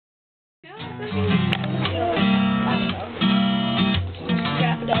Wrap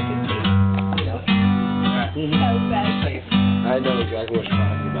it up and see. I know exactly what you're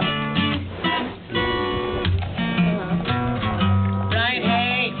talking about. Bryan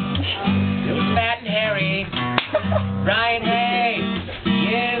Hay, fat and hairy. Bryan Hay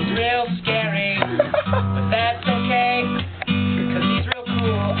is real scary, but that's okay, cause he's real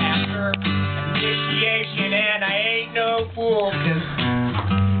cool after initiation, and I ain't no fool, cause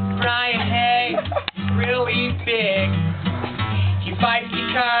Bryan Hay is really big. He fights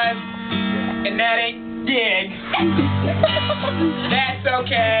because, and that ain't dig. That's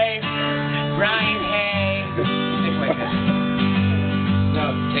okay, Bryan Hay. Stick with it. No,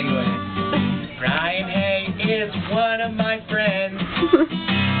 take it away. Bryan Hay is one of my friends.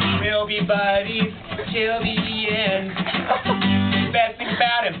 We'll be buddies till the end. The best thing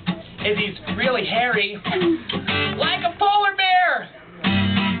about him is he's really hairy, like a polar bear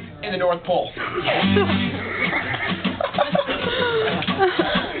in the North Pole.